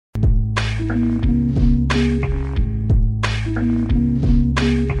Thank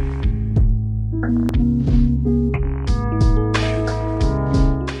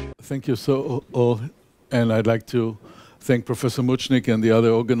you all, and I'd like to thank Professor Muchnik and the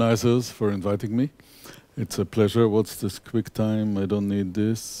other organizers for inviting me. It's a pleasure. What's this quick time? I don't need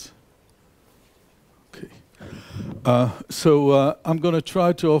this. Okay. I'm going to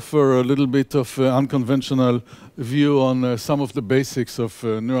try to offer a little bit of unconventional view on some of the basics of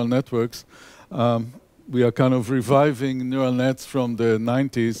neural networks. We are kind of reviving neural nets from the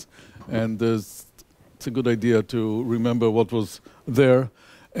 90s, and it's a good idea to remember what was there.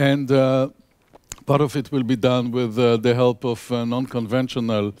 And part of it will be done with the help of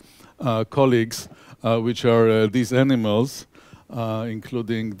non-conventional colleagues, which are these animals,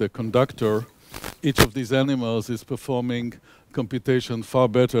 including the conductor. Each of these animals is performing computation far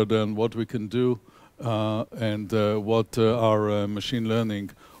better than what we can do and what our machine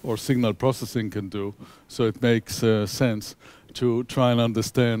learning or signal processing can do. So it makes sense to try and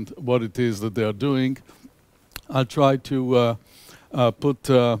understand what it is that they are doing. I'll try to put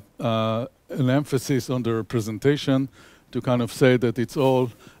an emphasis on the representation to kind of say that it's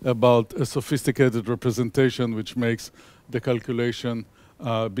all about a sophisticated representation which makes the calculation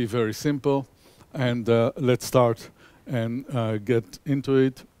be very simple. And let's start and get into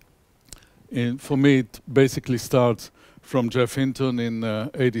it. For me, it basically starts from Jeff Hinton in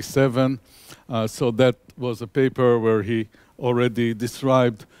 '87. So that was a paper where he already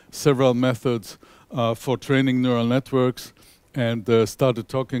described several methods for training neural networks and started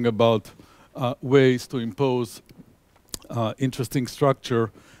talking about ways to impose interesting structure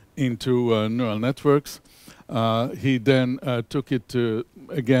into neural networks. He then took it to,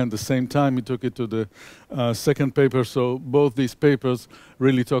 again, the same time, he took it to the second paper. So both these papers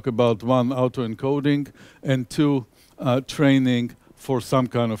really talk about one, autoencoding, and two, training for some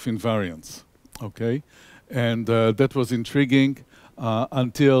kind of invariance. Okay, and that was intriguing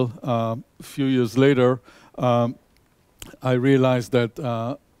until a few years later, I realized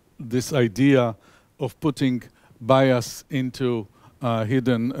that this idea of putting bias into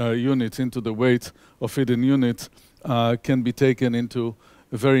hidden units, into the weights of hidden units, can be taken into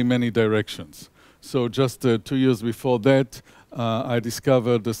very many directions. So just 2 years before that, I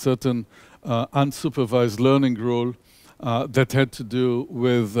discovered a certain unsupervised learning rule that had to do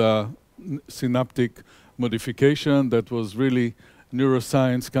with synaptic modification. That was really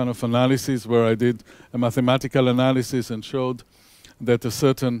neuroscience kind of analysis, where I did a mathematical analysis and showed that a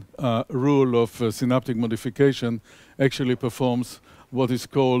certain rule of synaptic modification actually performs what is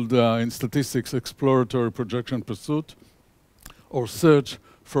called in statistics exploratory projection pursuit, or search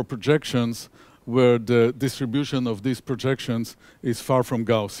for projections where the distribution of these projections is far from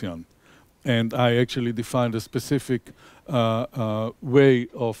Gaussian. And I actually defined a specific way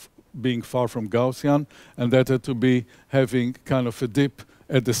of being far from Gaussian, and that had to be having kind of a dip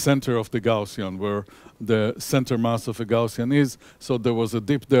at the center of the Gaussian, where the center mass of a Gaussian is. So there was a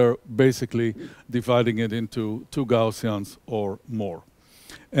dip there, basically dividing it into 2 Gaussians or more.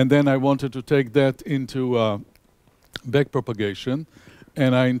 And then I wanted to take that into backpropagation,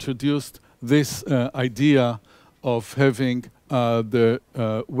 and I introduced this idea of having the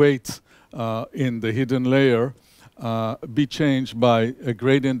weights in the hidden layer be changed by a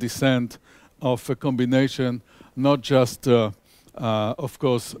gradient descent of a combination, not just, of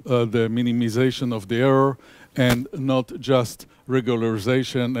course, the minimization of the error, and not just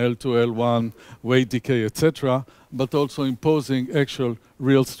regularization, L2, L1, weight decay, etc., but also imposing actual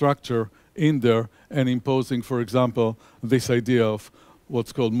real structure in there, and imposing, for example, this idea of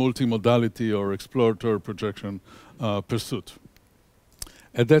what's called multimodality or exploratory projection pursuit.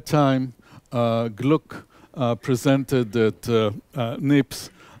 At that time, Gluck presented at NIPS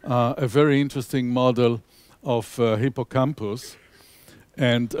a very interesting model of hippocampus,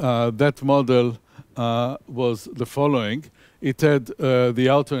 and that model was the following. It had the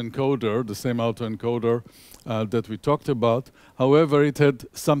autoencoder, the same autoencoder that we talked about. However, it had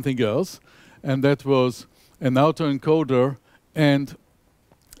something else, and that was an autoencoder and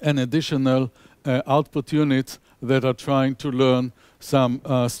an additional output units that are trying to learn some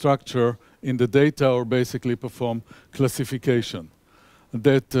structure in the data, or basically perform classification.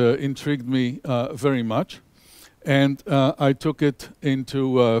 That intrigued me very much. And I took it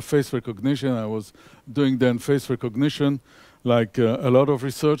into face recognition. I was doing then face recognition, like a lot of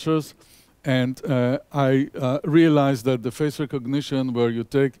researchers. And I realized that the face recognition, where you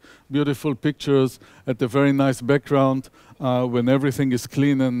take beautiful pictures at a very nice background, when everything is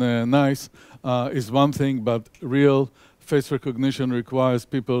clean and nice, is one thing, but real face recognition requires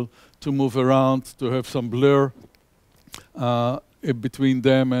people to move around, to have some blur. between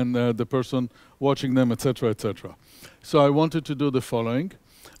them and the person watching them, etc., etc. So I wanted to do the following.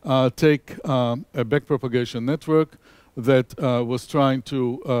 Take a backpropagation network that was trying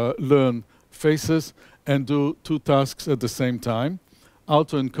to learn faces and do two tasks at the same time.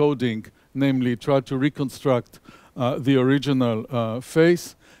 Autoencoding, namely try to reconstruct the original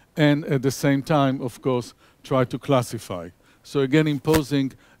face, and at the same time, of course, try to classify. So again,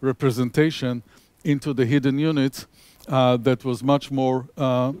 imposing representation into the hidden units that was much more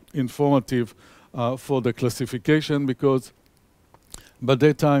informative for the classification, because by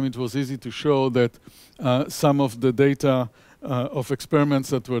that time it was easy to show that some of the data of experiments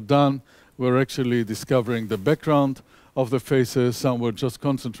that were done were actually discovering the background of the faces. Some were just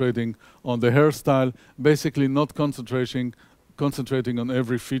concentrating on the hairstyle, basically not concentrating on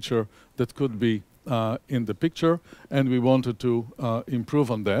every feature that could be in the picture, and we wanted to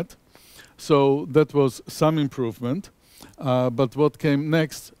improve on that. So that was some improvement, but what came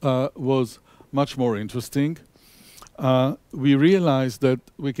next was much more interesting. We realized that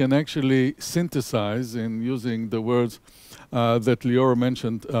we can actually synthesize, in using the words that Lior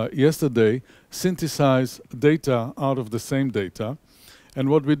mentioned yesterday, synthesize data out of the same data. And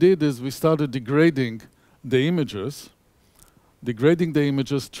what we did is we started degrading the images,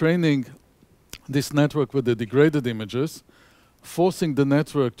 training this network with the degraded images, forcing the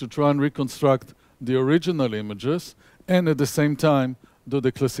network to try and reconstruct the original images, and at the same time do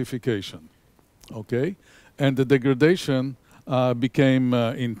the classification. Okay? And the degradation became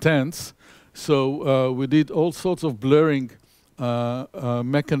intense. So we did all sorts of blurring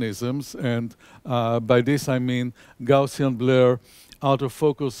mechanisms, and by this I mean Gaussian blur, out of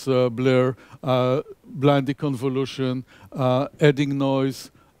focus blur, blind deconvolution, adding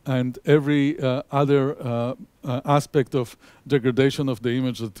noise, and every other aspect of degradation of the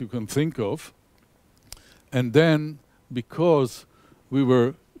image that you can think of. And then, because we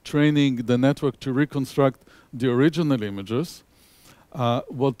were training the network to reconstruct the original images,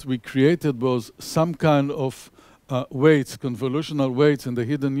 what we created was some kind of weights, convolutional weights in the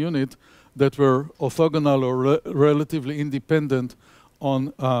hidden unit that were orthogonal or relatively independent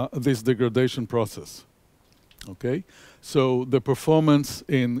on this degradation process. Okay? So the performance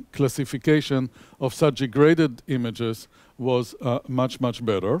in classification of such degraded images was much, much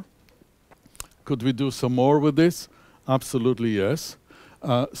better. Could we do some more with this? Absolutely yes.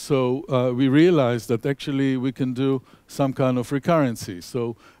 So we realized that actually we can do some kind of recurrency.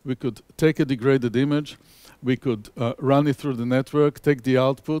 So we could take a degraded image, we could run it through the network, take the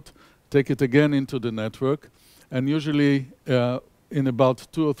output, take it again into the network, and usually in about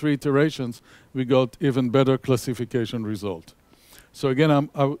 2 or 3 iterations, we got even better classification result. So again,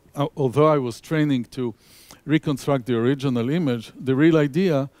 although I was training to reconstruct the original image, the real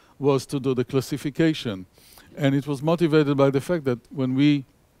idea was to do the classification. And it was motivated by the fact that when we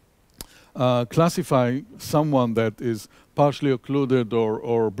classify someone that is partially occluded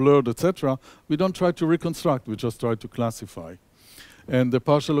or blurred, etc., we don't try to reconstruct, we just try to classify. And the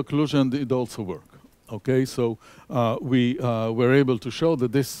partial occlusion did also work. Okay, so we were able to show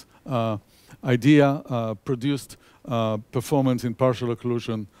that this idea produced performance in partial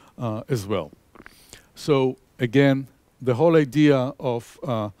occlusion as well. So again, the whole idea of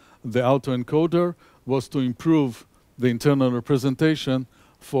the autoencoder was to improve the internal representation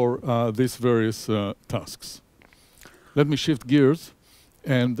for these various tasks. Let me shift gears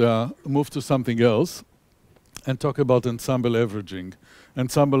and move to something else and talk about ensemble averaging.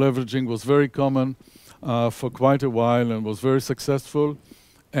 Ensemble averaging was very common for quite a while and was very successful,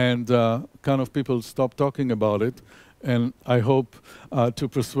 and kind of people stopped talking about it, and I hope to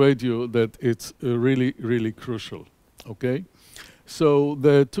persuade you that it's really, really crucial. Okay? So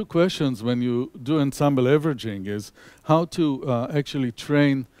the 2 questions when you do ensemble averaging is how to actually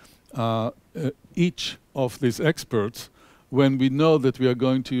train each of these experts when we know that we are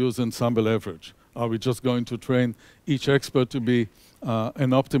going to use ensemble average. Are we just going to train each expert to be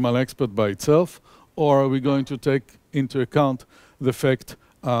an optimal expert by itself, or are we going to take into account the fact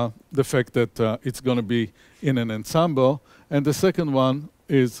that it's going to be in an ensemble? And the second one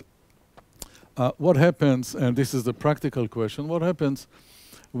is what happens, and this is the practical question, what happens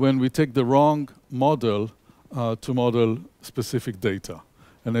when we take the wrong model to model specific data?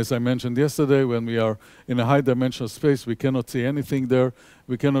 And as I mentioned yesterday, when we are in a high-dimensional space, we cannot see anything there.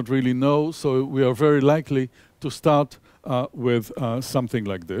 We cannot really know, so we are very likely to start with something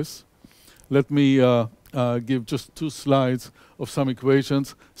like this. Let me give just 2 slides of some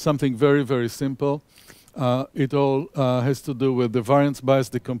equations, something very, very simple. It all has to do with the variance bias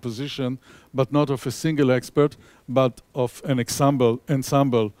decomposition, but not of a single expert, but of an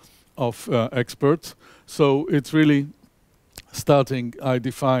ensemble of experts. So it's really starting, I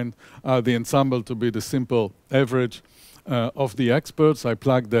define the ensemble to be the simple average of the experts. I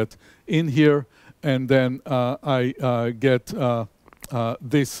plug that in here, and then I get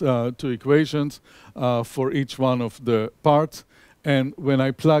these two equations for each one of the parts. And when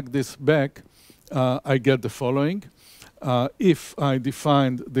I plug this back, I get the following. If I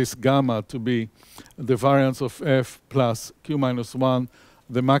defined this gamma to be the variance of f plus q minus 1,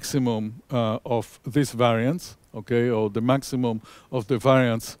 the maximum of this variance, okay, or the maximum of the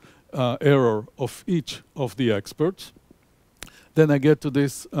variance error of each of the experts, then I get to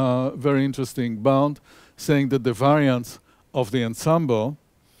this very interesting bound saying that the variance of the ensemble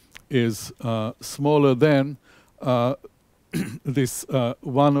is smaller than this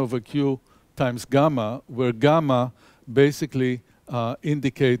 1 over q times gamma, where gamma basically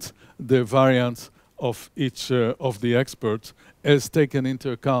indicates the variance of each of the experts as taken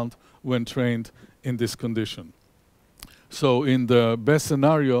into account when trained in this condition. So in the best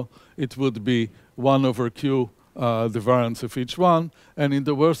scenario, it would be 1 over q, the variance of each one, and in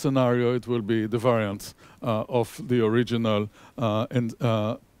the worst scenario, it will be the variance of the original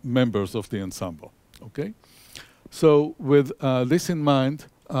members of the ensemble. Okay? So with this in mind,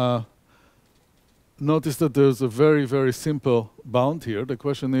 notice that there's a very, very simple bound here. The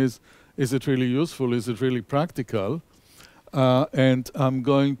question is it really useful? Is it really practical? And I'm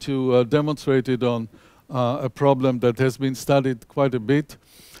going to demonstrate it on a problem that has been studied quite a bit,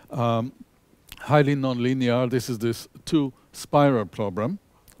 highly nonlinear. This is this two-spiral problem.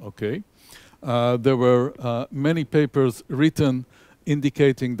 Okay, there were many papers written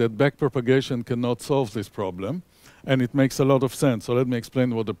indicating that backpropagation cannot solve this problem, and it makes a lot of sense. So let me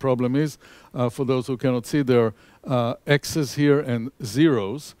explain what the problem is. For those who cannot see, there are x's here and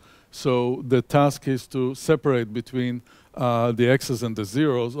zeros. So the task is to separate between the x's and the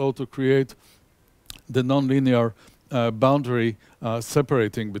zeros, or to create the nonlinear boundary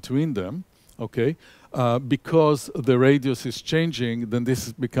separating between them. Okay, because the radius is changing, then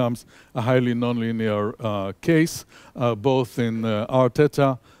this becomes a highly nonlinear case, both in r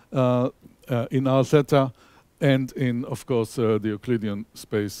theta, and in, of course, the Euclidean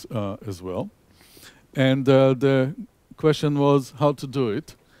space as well. And the question was how to do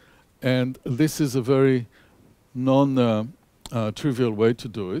it. And this is a very non-trivial way to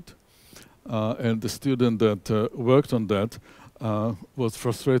do it. And the student that worked on that was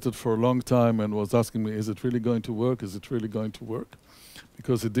frustrated for a long time and was asking me, is it really going to work? Is it really going to work?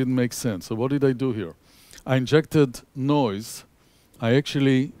 Because it didn't make sense. So what did I do here? I injected noise. I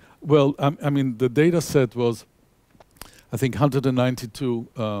actually, well, I mean, the data set was, I think, 192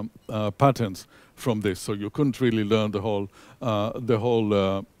 patterns from this. So you couldn't really learn the whole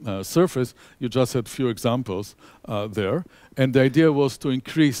surface. You just had few examples there. And the idea was to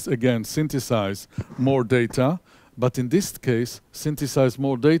increase, again, synthesize more data, but in this case, synthesize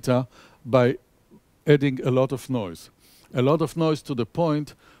more data by adding a lot of noise. A lot of noise to the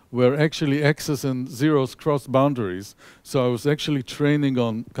point where actually x's and zeros cross boundaries. So I was actually training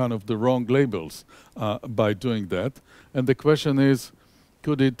on kind of the wrong labels by doing that. And the question is,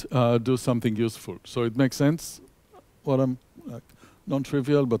 could it do something useful? So it makes sense, what I'm,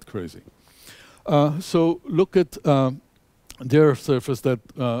 non-trivial but crazy. So look at the Earth surface that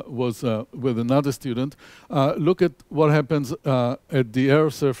was with another student. Look at what happens at the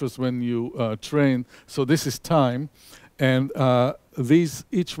Earth surface when you train. So this is time, and these,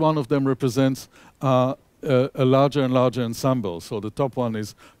 each one of them represents a larger and larger ensemble. So the top one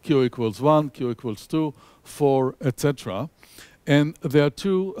is q equals 1, q equals 2, 4, etc. And there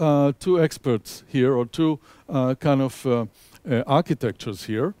are two experts here, or two kind of architectures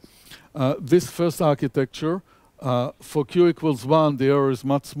here. This first architecture, for q equals 1, the error is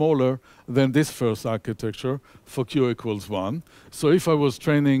much smaller than this first architecture for q equals 1. So if I was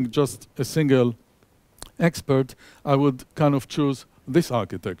training just a single expert, I would kind of choose this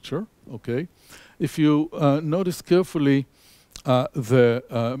architecture. Okay. If you notice carefully, the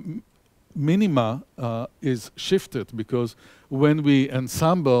minima is shifted, because when we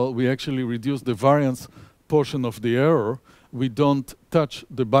ensemble, we actually reduce the variance portion of the error. We don't touch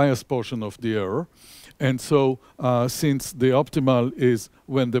the bias portion of the error. And so since the optimal is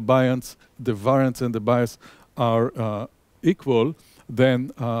when the variance and the bias are equal,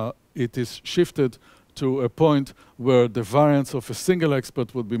 then it is shifted to a point where the variance of a single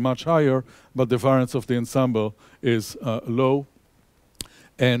expert would be much higher, but the variance of the ensemble is low.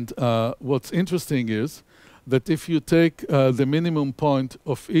 And what's interesting is that if you take the minimum point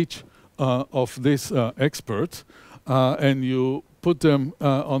of each of these experts and you put them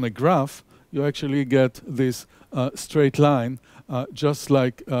on a graph, you actually get this straight line, just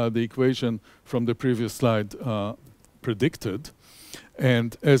like the equation from the previous slide predicted.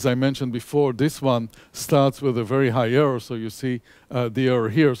 And as I mentioned before, this one starts with a very high error, so you see the error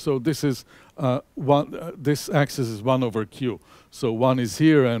here. So this is this axis is 1 over q. So 1 is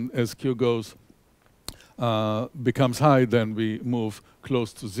here, and as q goes becomes high, then we move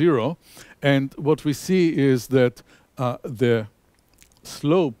close to 0. And what we see is that the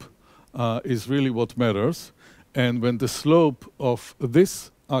slope is really what matters. And when the slope of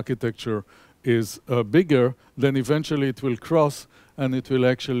this architecture is bigger, then eventually it will cross and it will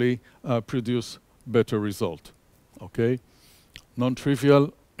actually produce better result. Okay?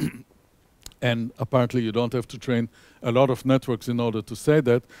 Non-trivial. And apparently you don't have to train a lot of networks in order to say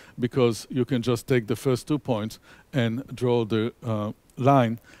that, because you can just take the first 2 points and draw the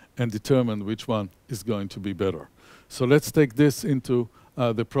line and determine which one is going to be better. So let's take this into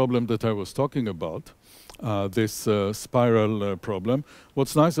the problem that I was talking about, this spiral problem.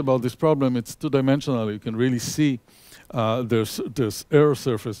 What's nice about this problem, it's two-dimensional. You can really see this error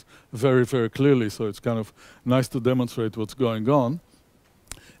surface very, very clearly, so it's kind of nice to demonstrate what's going on.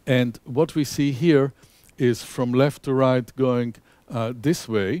 And what we see here is from left to right going this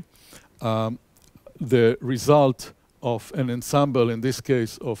way, the result of an ensemble, in this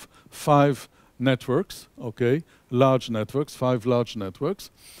case, of 5 networks, okay, large networks, 5 large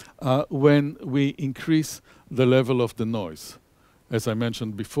networks, when we increase the level of the noise. As I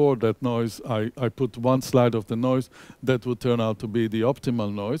mentioned before, that noise, I put one slide of the noise, that would turn out to be the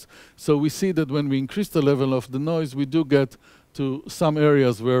optimal noise. So we see that when we increase the level of the noise, we do get to some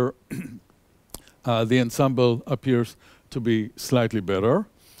areas where the ensemble appears to be slightly better.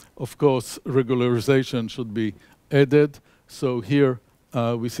 Of course, regularization should be added. So here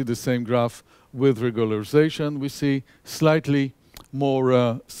we see the same graph with regularization. We see slightly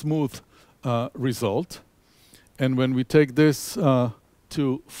more smooth result. And when we take this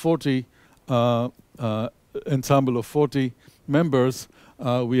to 40, ensemble of 40 members,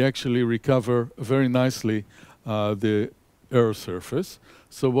 we actually recover very nicely the error surface.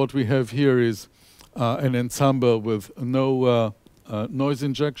 So what we have here is an ensemble with no noise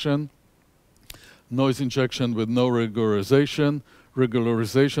injection with no regularization,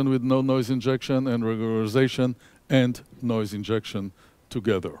 regularization with no noise injection, and regularization and noise injection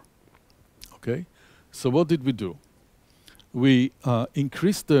together. Okay? So what did we do? We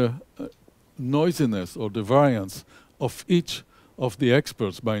increased the noisiness or the variance of each of the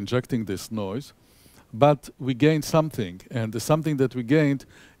experts by injecting this noise, but we gained something, and the something that we gained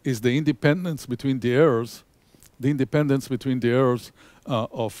is the independence between the errors,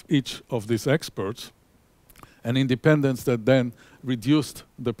 of each of these experts, an independence that then reduced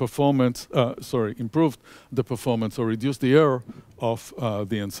the performance, improved the performance or reduced the error of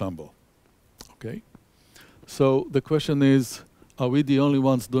the ensemble. Okay? So the question is, are we the only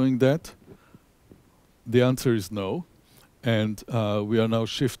ones doing that? The answer is no. And we are now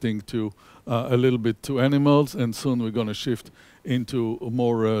shifting to a little bit to animals, and soon we're going to shift into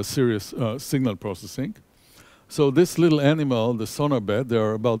more serious signal processing. So this little animal, the sonar bat, there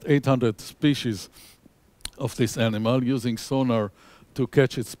are about 800 species of this animal using sonar to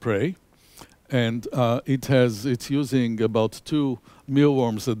catch its prey. And it's using about 2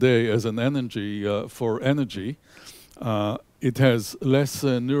 mealworms a day as an energy for energy. It has less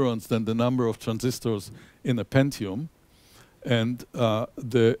neurons than the number of transistors in a Pentium. And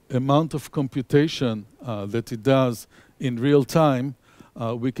the amount of computation that it does in real time,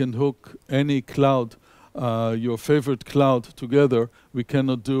 we can hook any cloud, your favorite cloud, together. We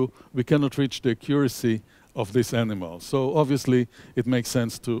cannot reach the accuracy of this animal. So obviously it makes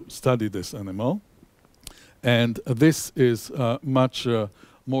sense to study this animal. And this is much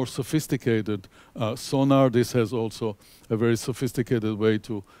more sophisticated sonar. This has also a very sophisticated way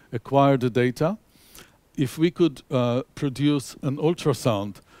to acquire the data. If we could produce an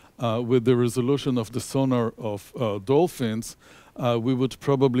ultrasound with the resolution of the sonar of dolphins, we would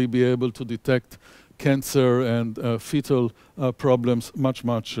probably be able to detect cancer and fetal problems much,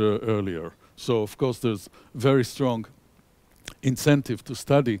 much earlier. So, of course, there's very strong incentive to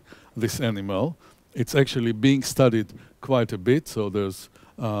study this animal. It's actually being studied quite a bit. So there's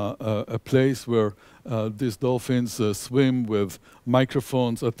a place where these dolphins swim with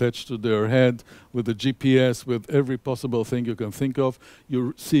microphones attached to their head, with a GPS, with every possible thing you can think of.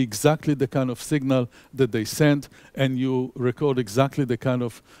 You see exactly the kind of signal that they send, and you record exactly the kind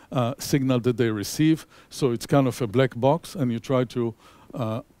of signal that they receive. So it's kind of a black box, and you try to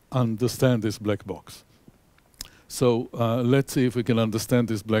understand this black box. So let's see if we can understand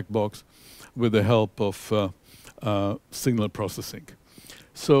this black box with the help of signal processing.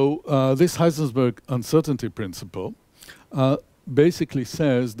 So this Heisenberg uncertainty principle basically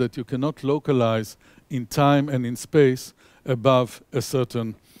says that you cannot localize in time and in space above a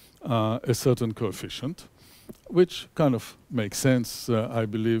certain coefficient, which kind of makes sense. I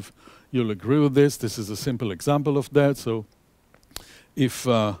believe you'll agree with this. This is a simple example of that. So if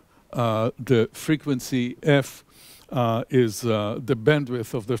the frequency f is the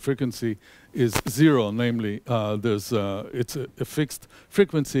bandwidth of the frequency is 0, namely it's a fixed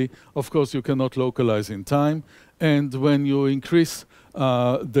frequency, of course you cannot localize in time. And when you increase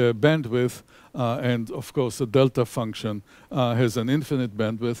the bandwidth, and of course the delta function has an infinite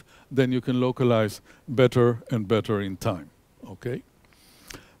bandwidth, then you can localize better and better in time. Okay?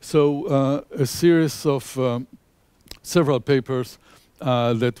 So a series of several papers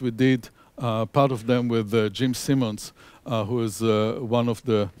that we did, part of them with Jim Simmons, who is one of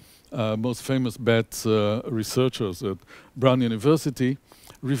the most famous BAT researchers at Brown University,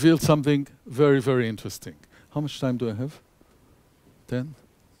 revealed something very, very interesting. How much time do I have? 10?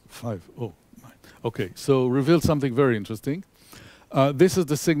 5? Oh, my. Okay, so revealed something very interesting. This is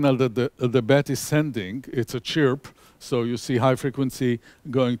the signal that the BAT is sending. It's a chirp, so you see high frequency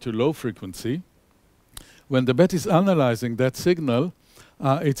going to low frequency. When the BAT is analyzing that signal,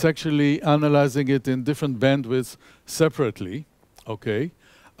 it's actually analyzing it in different bandwidths separately. Okay,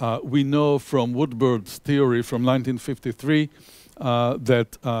 we know from Woodward's theory from 1953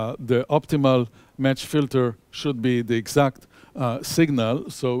 that the optimal match filter should be the exact signal.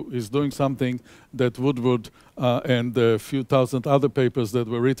 So he's doing something that Woodward and a few thousand other papers that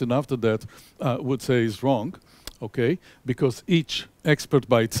were written after that would say is wrong. Okay, because each expert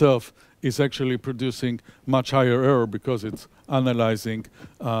by itself is actually producing much higher error because it's analyzing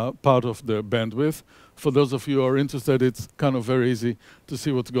part of the bandwidth. For those of you who are interested, it's kind of very easy to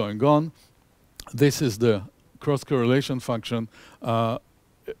see what's going on. This is the cross-correlation function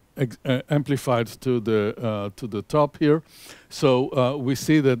amplified to the top here. So we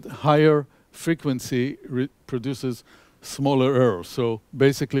see that higher frequency produces smaller error. So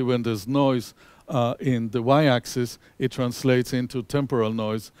basically when there's noise in the y-axis, it translates into temporal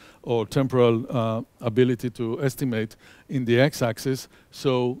noise or temporal ability to estimate in the x-axis.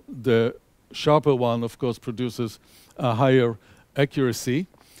 So the sharper one, of course, produces a higher accuracy.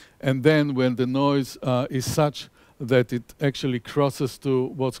 And then when the noise is such that it actually crosses to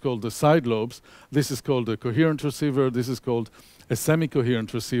what's called the side lobes, this is called a coherent receiver, this is called a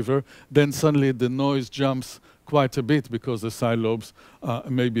semi-coherent receiver, then suddenly the noise jumps quite a bit because the side lobes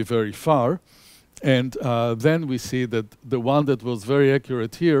may be very far. And then we see that the one that was very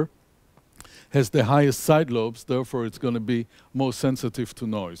accurate here has the highest side lobes, therefore it's going to be more sensitive to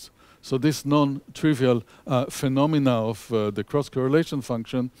noise. So this non-trivial phenomena of the cross-correlation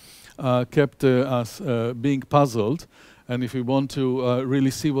function kept us being puzzled. And if we want to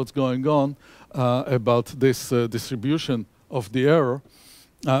really see what's going on about this distribution of the error,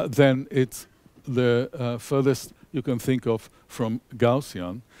 then it's the furthest you can think of from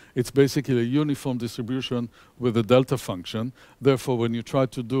Gaussian. It's basically a uniform distribution with a delta function. Therefore, when you try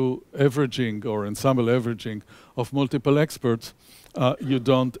to do averaging or ensemble averaging of multiple experts, you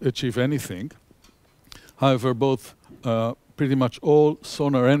don't achieve anything. However, both pretty much all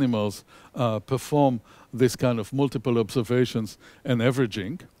sonar animals perform this kind of multiple observations and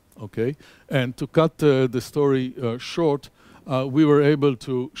averaging. Okay, and to cut the story short, we were able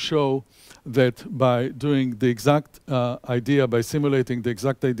to show that by doing the exact idea, by simulating the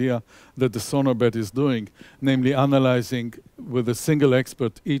exact idea that the sonar BAT is doing, namely analyzing with a single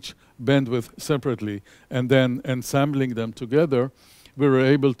expert each bandwidth separately and then ensembling them together, we were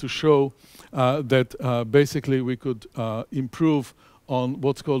able to show that basically we could improve on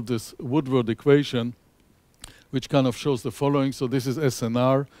what's called this Woodward equation, which kind of shows the following. So this is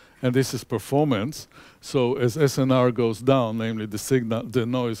SNR, and this is performance. So as SNR goes down, namely the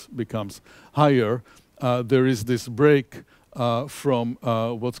noise becomes higher, there is this break from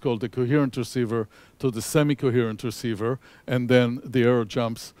what's called the coherent receiver to the semi-coherent receiver, and then the error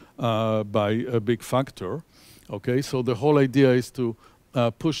jumps by a big factor. Okay, so the whole idea is to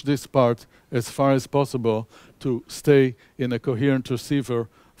push this part as far as possible to stay in a coherent receiver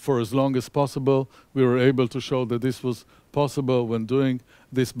for as long as possible. We were able to show that this was possible when doing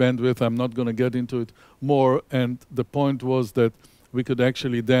this bandwidth. I'm not going to get into it more, and the point was that we could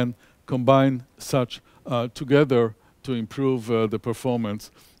actually then combine such together to improve the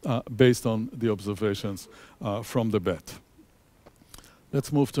performance based on the observations from the BAT.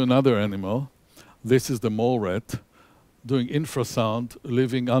 Let's move to another animal. This is the mole rat doing infrasound,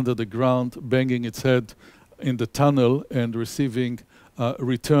 living under the ground, banging its head in the tunnel and receiving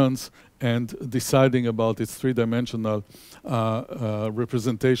returns and deciding about its three-dimensional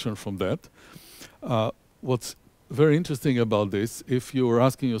representation from that. What's very interesting about this, if you were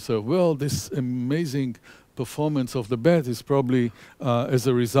asking yourself, well, this amazing performance of the bat is probably as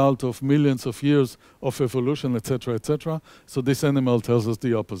a result of millions of years of evolution, etc., etc. So this animal tells us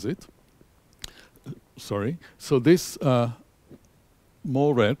the opposite. Sorry. So this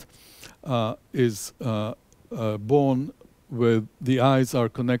mole rat is born with the eyes are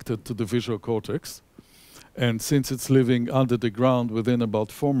connected to the visual cortex. And since it's living under the ground within about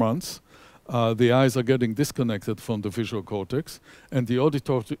 4 months, the eyes are getting disconnected from the visual cortex, and the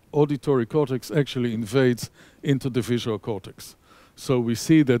auditory cortex actually invades into the visual cortex. So we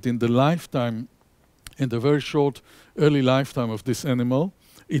see that in the lifetime, in the very short early lifetime of this animal,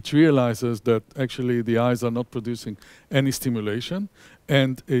 it realizes that actually the eyes are not producing any stimulation,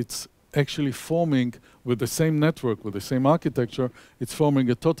 and it's actually forming, with the same network, with the same architecture, it's forming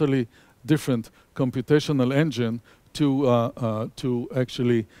a totally different computational engine to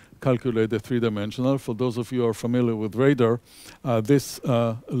actually calculate the three-dimensional. For those of you who are familiar with radar, this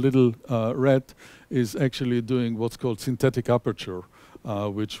little rat is actually doing what's called synthetic aperture,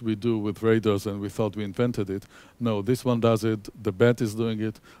 which we do with radars, and we thought we invented it. No, this one does it, the bat is doing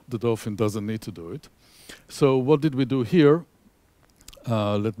it, the dolphin doesn't need to do it. So what did we do here?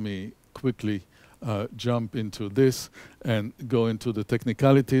 Let me quickly jump into this and go into the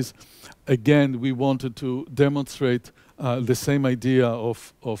technicalities. Again, we wanted to demonstrate the same idea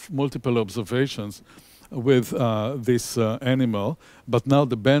of multiple observations with this animal, but now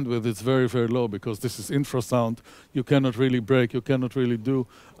the bandwidth is very, very low because this is infrasound. You cannot really break, you cannot really do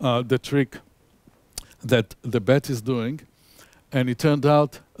the trick that the bat is doing. And it turned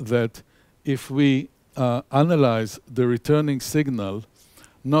out that if we analyze the returning signal,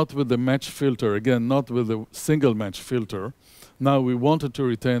 not with the match filter, again, not with a single match filter. Now we wanted to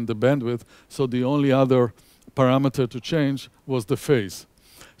retain the bandwidth, so the only other parameter to change was the phase.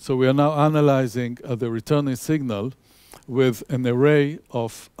 So we are now analyzing the returning signal with an array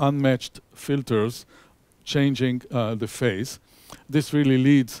of unmatched filters changing the phase. This really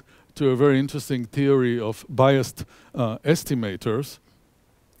leads to a very interesting theory of biased estimators.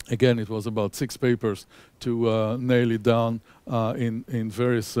 Again, it was about 6 papers to nail it down in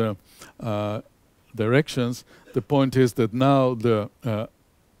various directions. The point is that now the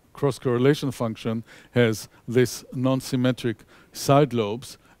cross-correlation function has this non-symmetric side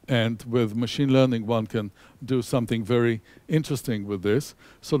lobes, and with machine learning one can do something very interesting with this.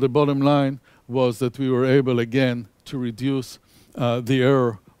 So the bottom line was that we were able again to reduce the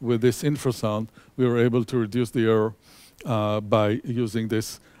error with this infrasound. We were able to reduce the error by using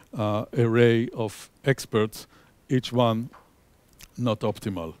this array of experts, each one not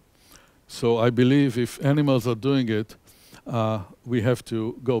optimal. So I believe if animals are doing it, we have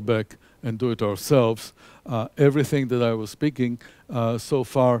to go back and do it ourselves. Everything that I was speaking so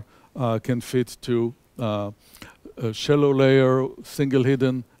far can fit to a shallow layer, single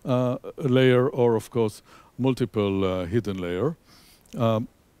hidden layer, or of course multiple hidden layer.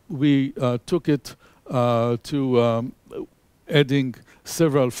 We took it to adding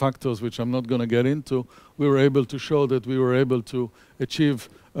several factors, which I'm not going to get into. We were able to show that we were able to achieve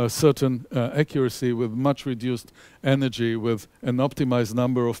a certain accuracy with much reduced energy, with an optimized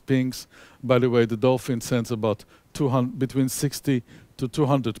number of pings. By the way, the dolphin sends about between 60 to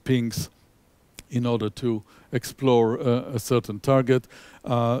 200 pings in order to explore a certain target.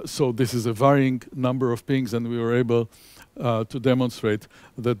 So this is a varying number of pings, and we were able to demonstrate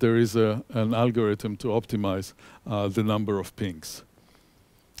that there is an algorithm to optimize the number of pings.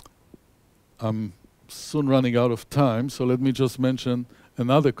 I'm soon running out of time, so let me just mention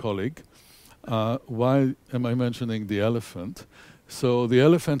another colleague. Why am I mentioning the elephant? So the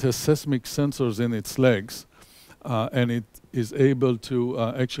elephant has seismic sensors in its legs, and it is able to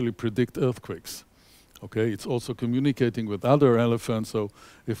actually predict earthquakes. Okay, it's also communicating with other elephants, so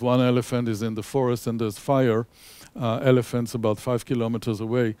if one elephant is in the forest and there's fire, elephants about 5 kilometers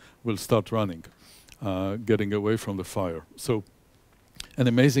away will start running, getting away from the fire. So an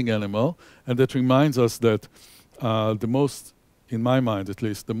amazing animal, and that reminds us that the most, in my mind at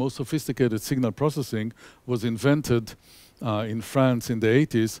least, the most sophisticated signal processing was invented in France in the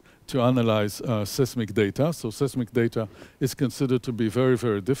 80s to analyze seismic data. So seismic data is considered to be very,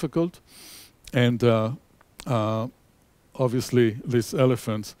 very difficult. And obviously, these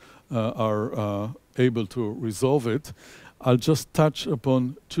elephants are able to resolve it. I'll just touch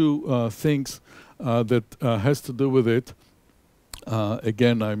upon 2 things that has to do with it.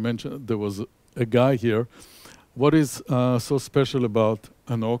 Again, I mentioned there was a guy here. What is so special about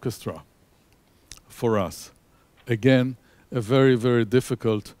an orchestra for us? Again, a very, very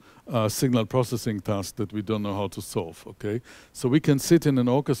difficult signal processing task that we don't know how to solve. Okay, so we can sit in an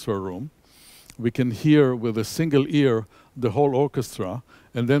orchestra room, we can hear with a single ear the whole orchestra,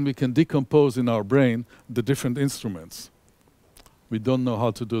 and then we can decompose in our brain the different instruments. We don't know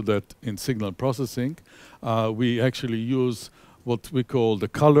how to do that in signal processing. We actually use what we call the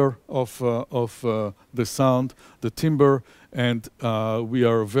color of the sound, the timbre, and we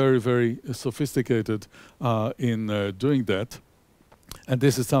are very, very sophisticated in doing that. And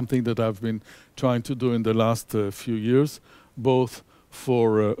this is something that I've been trying to do in the last few years, both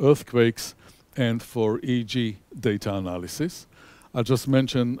for earthquakes and for EEG data analysis. I'll just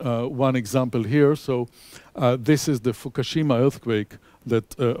mention one example here. So this is the Fukushima earthquake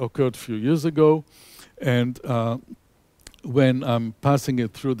that occurred a few years ago. And when I'm passing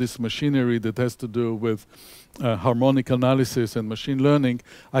it through this machinery that has to do with harmonic analysis and machine learning,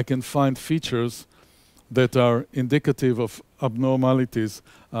 I can find features that are indicative of abnormalities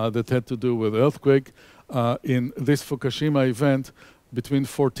that had to do with earthquake. In this Fukushima event, between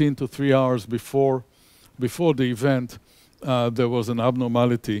 14 to 3 hours before the event, there was an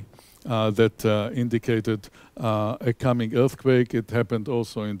abnormality that indicated a coming earthquake. It happened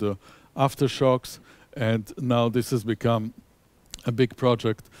also in the aftershocks, and now this has become a big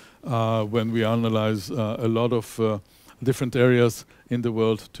project when we analyze a lot of different areas in the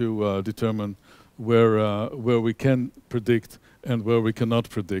world to determine where we can predict and where we cannot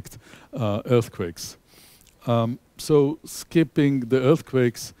predict earthquakes. So skipping the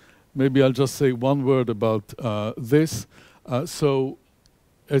earthquakes, maybe I'll just say one word about this. So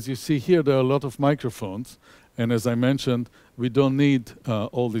as you see here, there are a lot of microphones. And as I mentioned, we don't need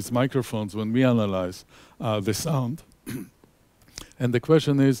all these microphones when we analyze the sound. And the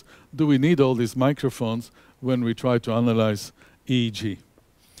question is, do we need all these microphones when we try to analyze EEG?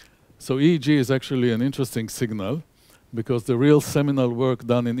 So EEG is actually an interesting signal, because the real seminal work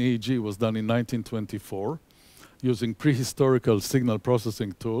done in EEG was done in 1924 using prehistorical signal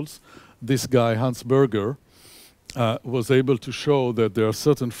processing tools. This guy, Hans Berger, was able to show that there are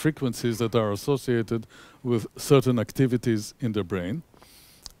certain frequencies that are associated with certain activities in the brain.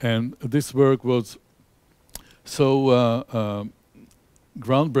 And this work was so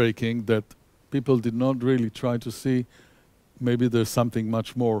groundbreaking that people did not really try to see maybe there's something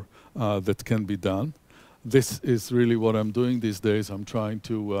much more that can be done. This is really what I'm doing these days. I'm trying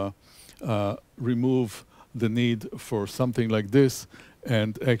to remove the need for something like this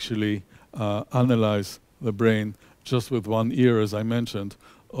and actually analyze the brain just with one ear, as I mentioned,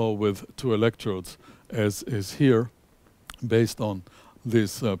 or with 2 electrodes, as is here, based on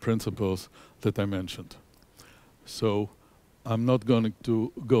these principles that I mentioned. So I'm not going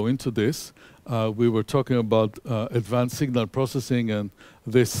to go into this. We were talking about advanced signal processing, and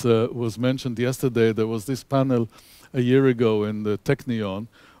this was mentioned yesterday. There was this panel a year ago in the Technion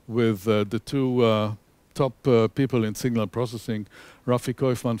with the 2 top people in signal processing, Rafi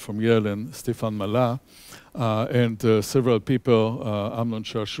Kaufman from Yale and Stefan Mallah, and several people, Amnon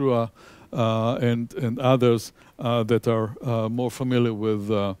Shashua, and others that are more familiar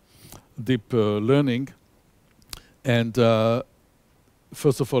with deep learning. And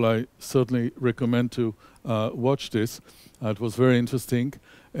first of all, I certainly recommend to watch this. It was very interesting.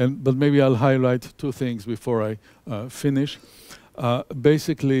 But maybe I'll highlight 2 things before I finish.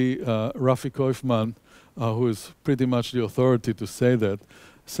 Basically, Rafi Kaufman, who is pretty much the authority to say that,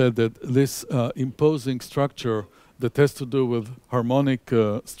 said that this imposing structure that has to do with harmonic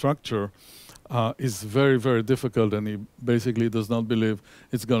structure is very, very difficult, and he basically does not believe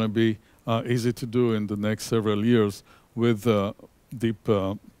it's going to be easy to do in the next several years with deep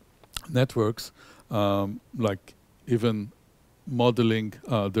networks, like even modeling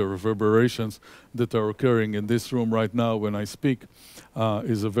the reverberations that are occurring in this room right now when I speak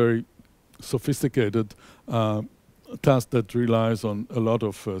is a very sophisticated task that relies on a lot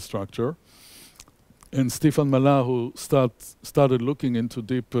of structure. And Stefan Mallah, who started looking into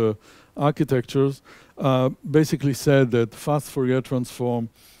deep architectures, basically said that fast Fourier transform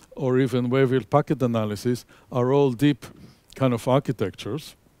or even wave-field packet analysis are all deep kind of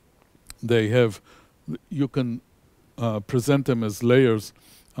architectures. They have, you can present them as layers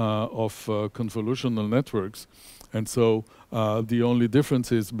of convolutional networks. And so the only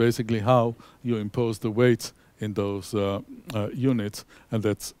difference is basically how you impose the weights in those units, and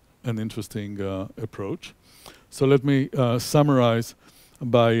that's an interesting approach. So let me summarize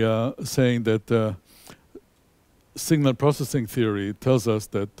by saying that signal processing theory tells us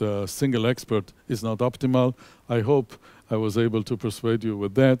that single expert is not optimal. I hope I was able to persuade you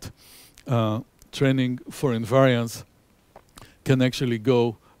with that. Training for invariance can actually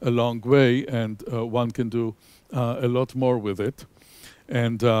go a long way, and one can do a lot more with it.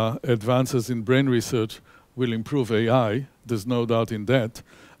 And advances in brain research will improve AI. There's no doubt in that.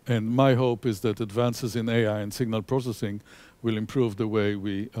 And my hope is that advances in AI and signal processing will improve the way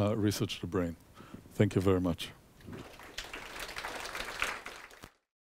we research the brain. Thank you very much.